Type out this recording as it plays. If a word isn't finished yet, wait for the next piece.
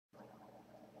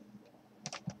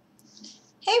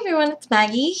Hey everyone, it's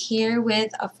Maggie here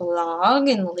with a vlog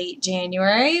in late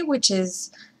January, which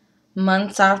is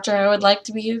months after I would like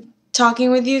to be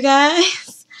talking with you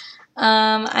guys.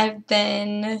 I've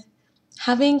been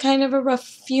having kind of a rough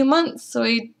few months, so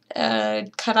I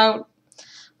cut out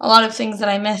a lot of things that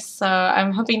I missed, so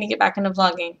I'm hoping to get back into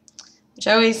vlogging, which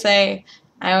I always say,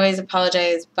 I always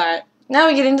apologize, but now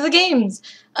we get into the games.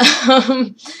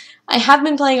 I have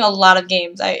been playing a lot of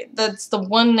games. That's the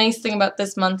one nice thing about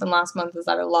this month and last month is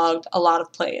that I logged a lot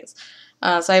of plays.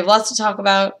 So I have lots to talk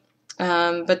about,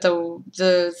 but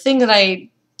the thing that I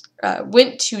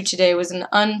went to today was an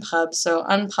Unpub, so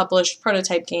unpublished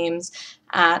prototype games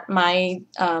at my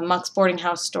Mox Boarding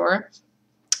House store.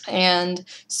 And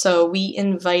so we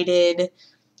invited,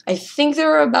 I think there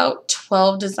were about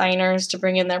 12 designers to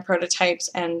bring in their prototypes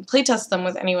and playtest them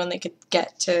with anyone they could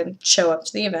get to show up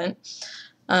to the event.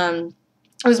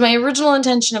 It was my original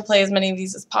intention to play as many of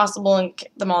these as possible and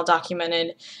get them all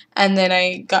documented, and then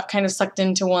I got kind of sucked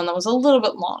into one that was a little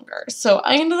bit longer. So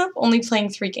I ended up only playing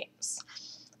 3 games.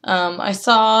 I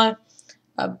saw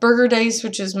Burger Dice,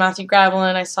 which is Matthew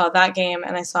Gravelin. I saw that game,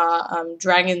 and I saw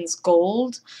Dragon's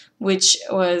Gold, which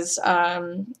was a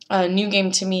new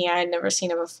game to me. I had never seen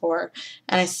it before.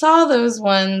 And I saw those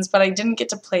ones, but I didn't get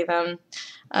to play them.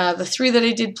 The 3 that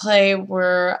I did play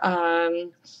were,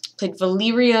 played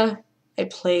Valeria, I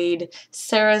played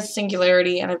Sarah's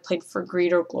Singularity, and I played For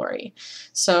Greed or Glory.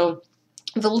 So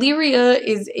Valeria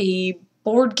is a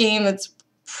board game that's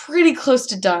pretty close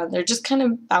to done. They're just kind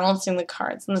of balancing the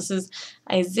cards. And this is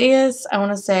Isaiah's, I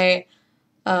want to say,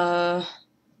 Vallejo?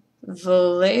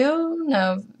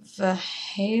 No,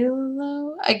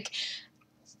 Vahalo?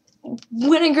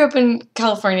 When I grew up in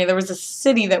California, there was a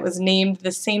city that was named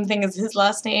the same thing as his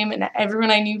last name, and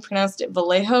everyone I knew pronounced it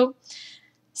Vallejo.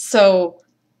 So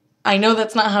I know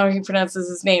that's not how he pronounces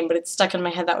his name, but it's stuck in my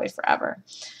head that way forever.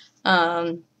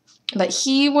 But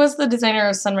he was the designer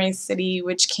of Sunrise City,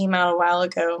 which came out a while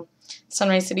ago.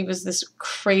 Sunrise City was this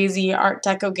crazy Art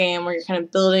Deco game where you're kind of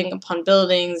building upon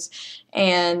buildings,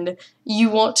 and you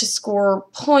want to score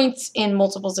points in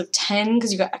multiples of 10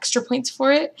 because you got extra points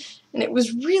for it. And it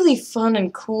was really fun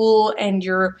and cool, and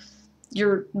your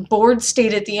board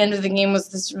state at the end of the game was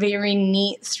this very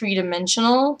neat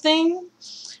 3-dimensional thing.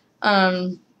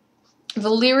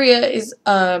 Valeria is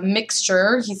a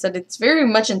mixture. He said it's very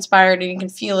much inspired, and you can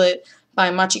feel it, by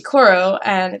Machikoro,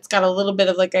 and it's got a little bit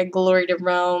of like a Glory to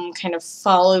Rome kind of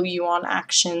follow you on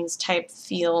actions type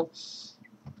feel.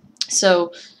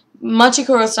 So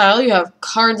Machikoro style, you have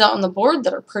cards out on the board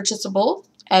that are purchasable.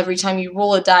 Every time you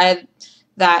roll a die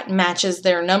that matches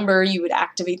their number, you would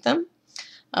activate them.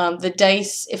 The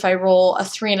dice, if I roll a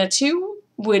 3 and a 2,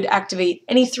 would activate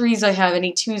any 3s I have,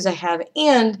 any 2s I have,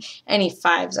 and any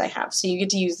 5s I have. So you get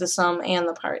to use the sum and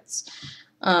the parts.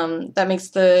 That makes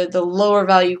the lower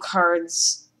value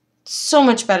cards so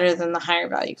much better than the higher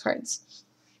value cards.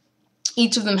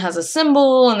 Each of them has a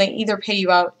symbol, and they either pay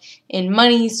you out in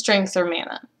money, strength, or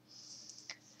mana.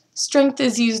 Strength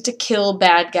is used to kill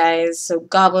bad guys, so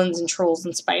goblins and trolls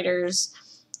and spiders.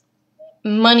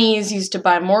 Money is used to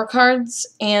buy more cards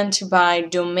and to buy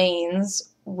domains,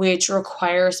 which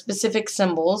require specific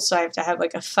symbols. So I have to have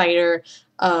like a fighter,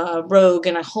 a rogue,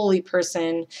 and a holy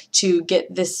person to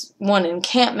get this one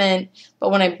encampment. But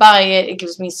when I buy it, it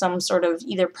gives me some sort of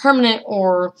either permanent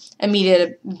or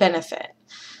immediate benefit.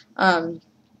 So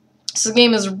the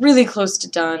game is really close to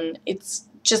done. It's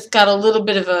just got a little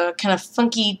bit of a kind of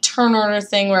funky turn order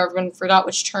thing where everyone forgot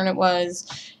which turn it was.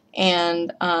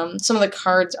 And some of the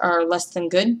cards are less than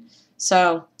good.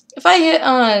 So if I hit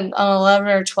on an 11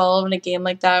 or 12 in a game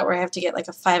like that where I have to get like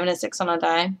a 5 and a 6 on a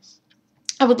die,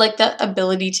 I would like that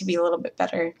ability to be a little bit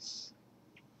better.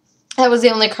 That was the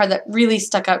only card that really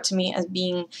stuck out to me as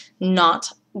being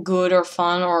not good or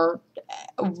fun, or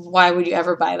why would you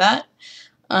ever buy that?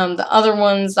 The other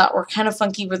ones that were kind of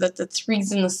funky were that the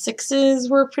 3s and the 6s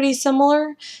were pretty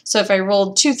similar. So if I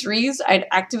rolled 2 3s, I'd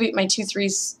activate my 2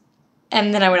 3s,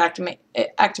 and then I would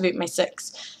activate my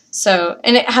 6. So,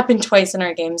 and it happened twice in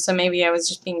our game, so maybe I was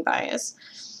just being biased.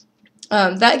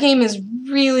 That game is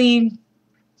really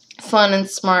fun and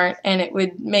smart, and it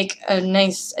would make a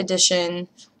nice addition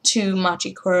to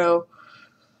Machikoro.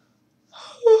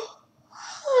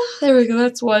 There we go,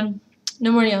 that's one.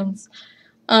 No more yawns.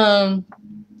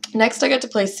 Next I got to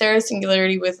play Sarah's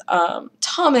Singularity with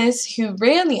Thomas, who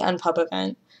ran the Unpub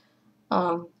event.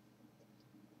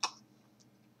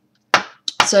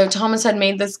 So Thomas had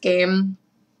made this game.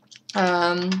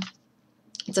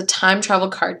 It's a time travel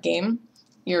card game.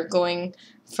 You're going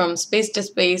from space to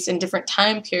space in different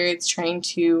time periods trying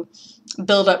to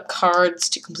build up cards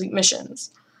to complete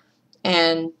missions.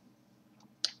 And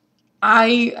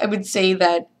I would say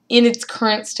that in its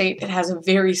current state, it has a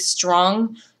very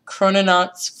strong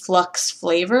Chrononauts Flux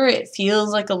flavor. It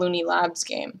feels like a Looney Labs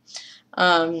game.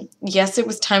 Yes, it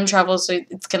was time travel, so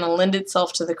it's going to lend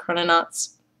itself to the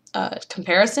Chrononauts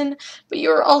comparison, but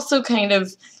you're also kind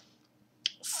of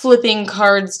flipping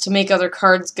cards to make other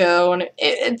cards go, and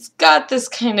it's got this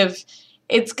kind of,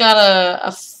 it's got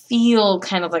a feel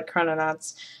kind of like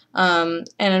Chrononauts. And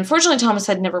unfortunately, Thomas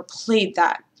had never played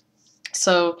that.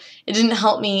 So it didn't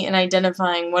help me in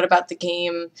identifying what about the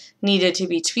game needed to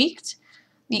be tweaked.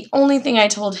 The only thing I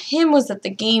told him was that the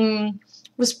game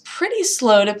was pretty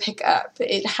slow to pick up.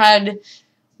 It had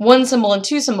 1 symbol and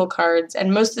 2 symbol cards,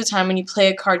 and most of the time when you play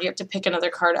a card you have to pick another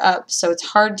card up, so it's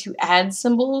hard to add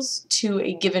symbols to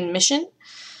a given mission.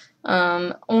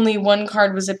 Only 1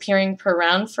 card was appearing per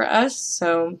round for us,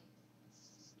 so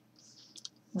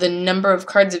the number of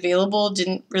cards available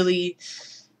didn't really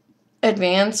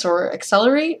advance or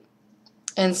accelerate,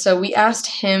 and so we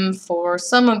asked him for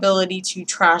some ability to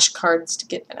trash cards to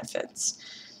get benefits.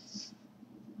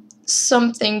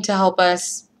 Something to help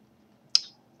us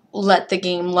let the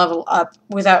game level up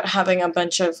without having a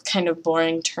bunch of kind of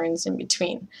boring turns in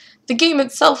between. The game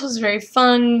itself was very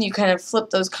fun. You kind of flip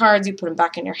those cards, you put them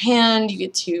back in your hand, you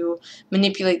get to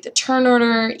manipulate the turn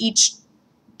order. Each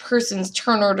person's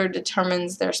turn order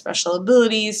determines their special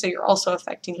abilities, so you're also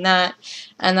affecting that,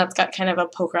 and that's got kind of a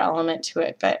poker element to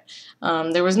it. But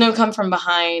there was no come from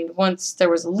behind. Once there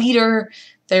was a leader,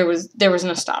 there was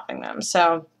no stopping them.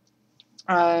 So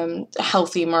a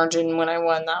healthy margin when I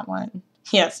won that one.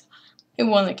 Yes, I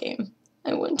won the game.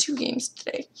 I won 2 games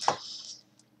today.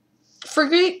 For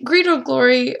Greed or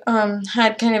Glory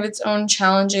had kind of its own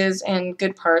challenges and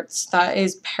good parts. That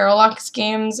is Parallax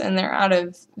Games, and they're out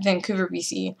of Vancouver,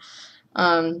 BC.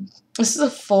 This is a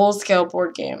full-scale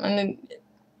board game, and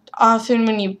often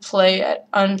when you play at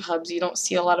Unpubs, you don't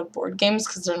see a lot of board games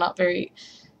because they're not very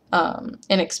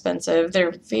inexpensive.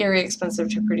 They're very expensive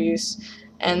to produce,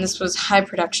 and this was high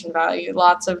production value.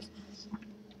 Lots of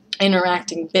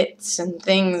interacting bits and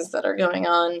things that are going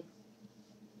on.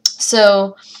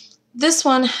 So this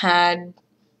one had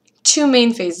 2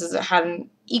 main phases. It had an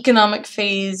economic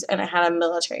phase and it had a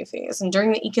military phase. And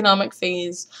during the economic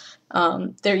phase,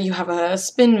 there you have a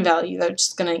spin value that's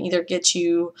just going to either get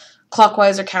you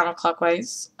clockwise or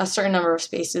counterclockwise a certain number of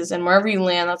spaces, and wherever you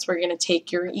land, that's where you're going to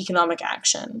take your economic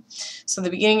action. So at the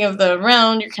beginning of the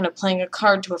round, you're kind of playing a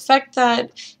card to affect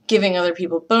that, giving other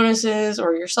people bonuses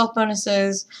or yourself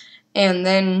bonuses, and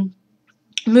then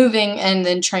moving and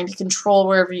then trying to control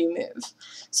wherever you move.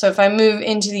 So if I move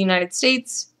into the United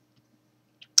States,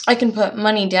 I can put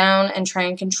money down and try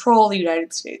and control the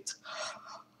United States.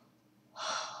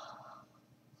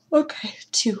 Okay,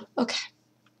 2. Okay.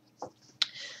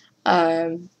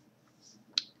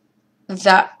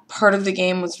 That part of the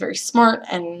game was very smart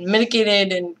and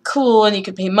mitigated and cool, and you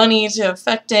could pay money to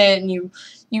affect it, and you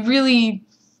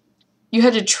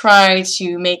had to try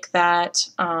to make that,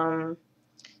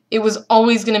 it was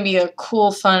always going to be a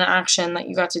cool, fun action that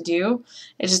you got to do.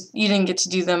 It just, you didn't get to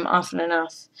do them often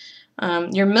enough.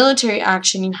 Your military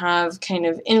action, you have kind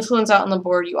of influence out on the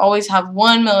board. You always have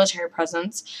 1 military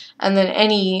presence, and then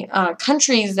any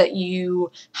countries that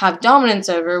you have dominance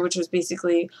over, which was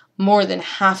basically more than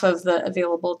half of the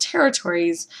available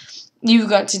territories, you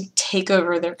got to take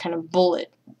over their kind of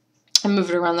bullet and move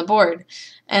it around the board.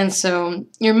 And so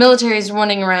your military is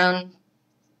running around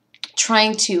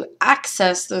trying to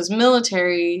access those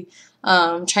military,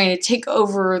 trying to take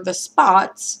over the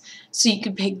spots, so you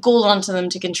could pay gold onto them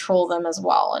to control them as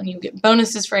well, and you get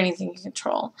bonuses for anything you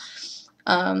control.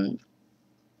 I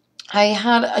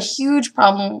had a huge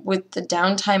problem with the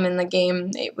downtime in the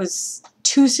game. It was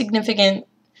too significant.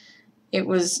 It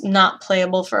was not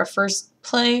playable for a first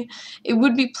play. It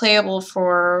would be playable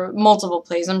for multiple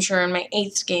plays. I'm sure in my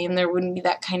 8th game there wouldn't be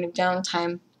that kind of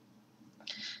downtime.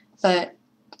 But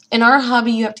in our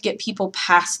hobby, you have to get people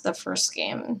past the first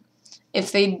game.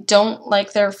 If they don't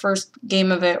like their first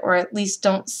game of it, or at least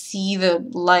don't see the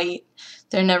light,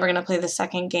 they're never going to play the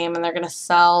second game, and they're going to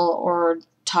sell or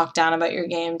talk down about your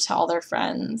game to all their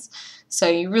friends. So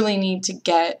you really need to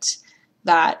get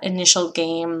that initial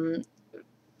game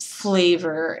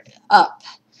flavor up.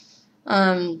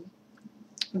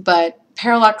 But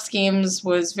Parallax Games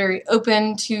was very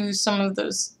open to some of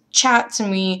those chats, and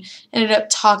we ended up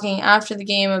talking after the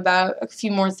game about a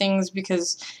few more things,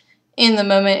 because in the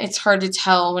moment it's hard to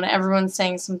tell when everyone's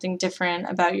saying something different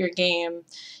about your game.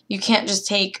 You can't just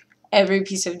take every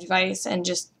piece of advice and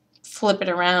just flip it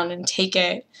around and take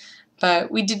it.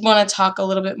 But we did want to talk a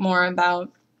little bit more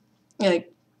about,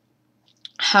 like,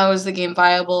 how is the game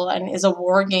viable, and is a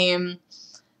war game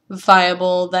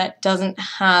viable that doesn't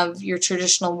have your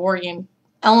traditional war game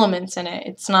elements in it.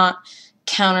 It's not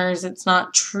counters, it's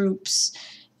not troops.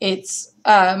 It's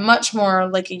much more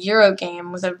like a Euro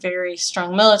game with a very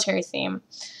strong military theme.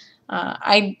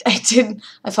 I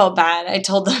felt bad. I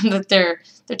told them that their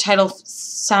title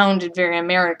sounded very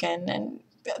American, and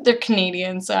they're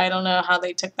Canadian, so I don't know how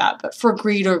they took that. But For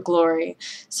Greed or Glory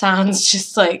sounds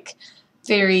just like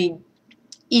very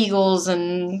Eagles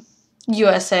and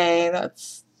USA.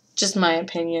 That's just my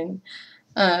opinion.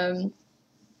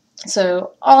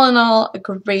 So all in all, a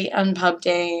great Unpub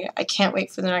day. I can't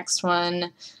wait for the next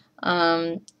one.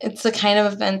 It's the kind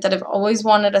of event that I've always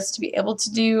wanted us to be able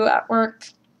to do at work.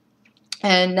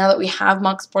 And now that we have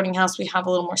Mox Boarding House, we have a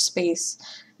little more space,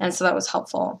 and so that was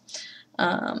helpful.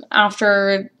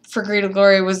 After For Greed or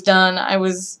Glory was done, I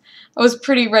was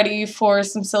pretty ready for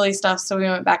some silly stuff, so we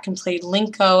went back and played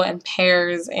Linko and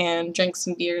Pairs and drank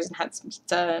some beers and had some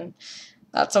pizza, and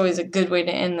that's always a good way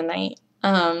to end the night.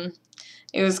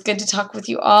 It was good to talk with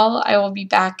you all. I will be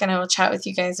back and I will chat with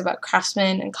you guys about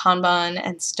Craftsman and Kanban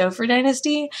and Stouffer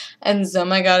Dynasty. And oh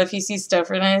my god, if you see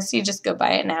Stouffer Dynasty, just go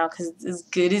buy it now because it's as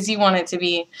good as you want it to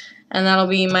be. And that'll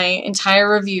be my entire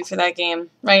review for that game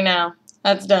right now.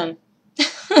 That's done.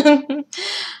 So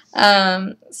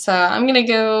I'm going to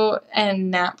go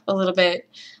and nap a little bit,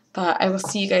 but I will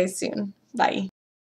see you guys soon. Bye.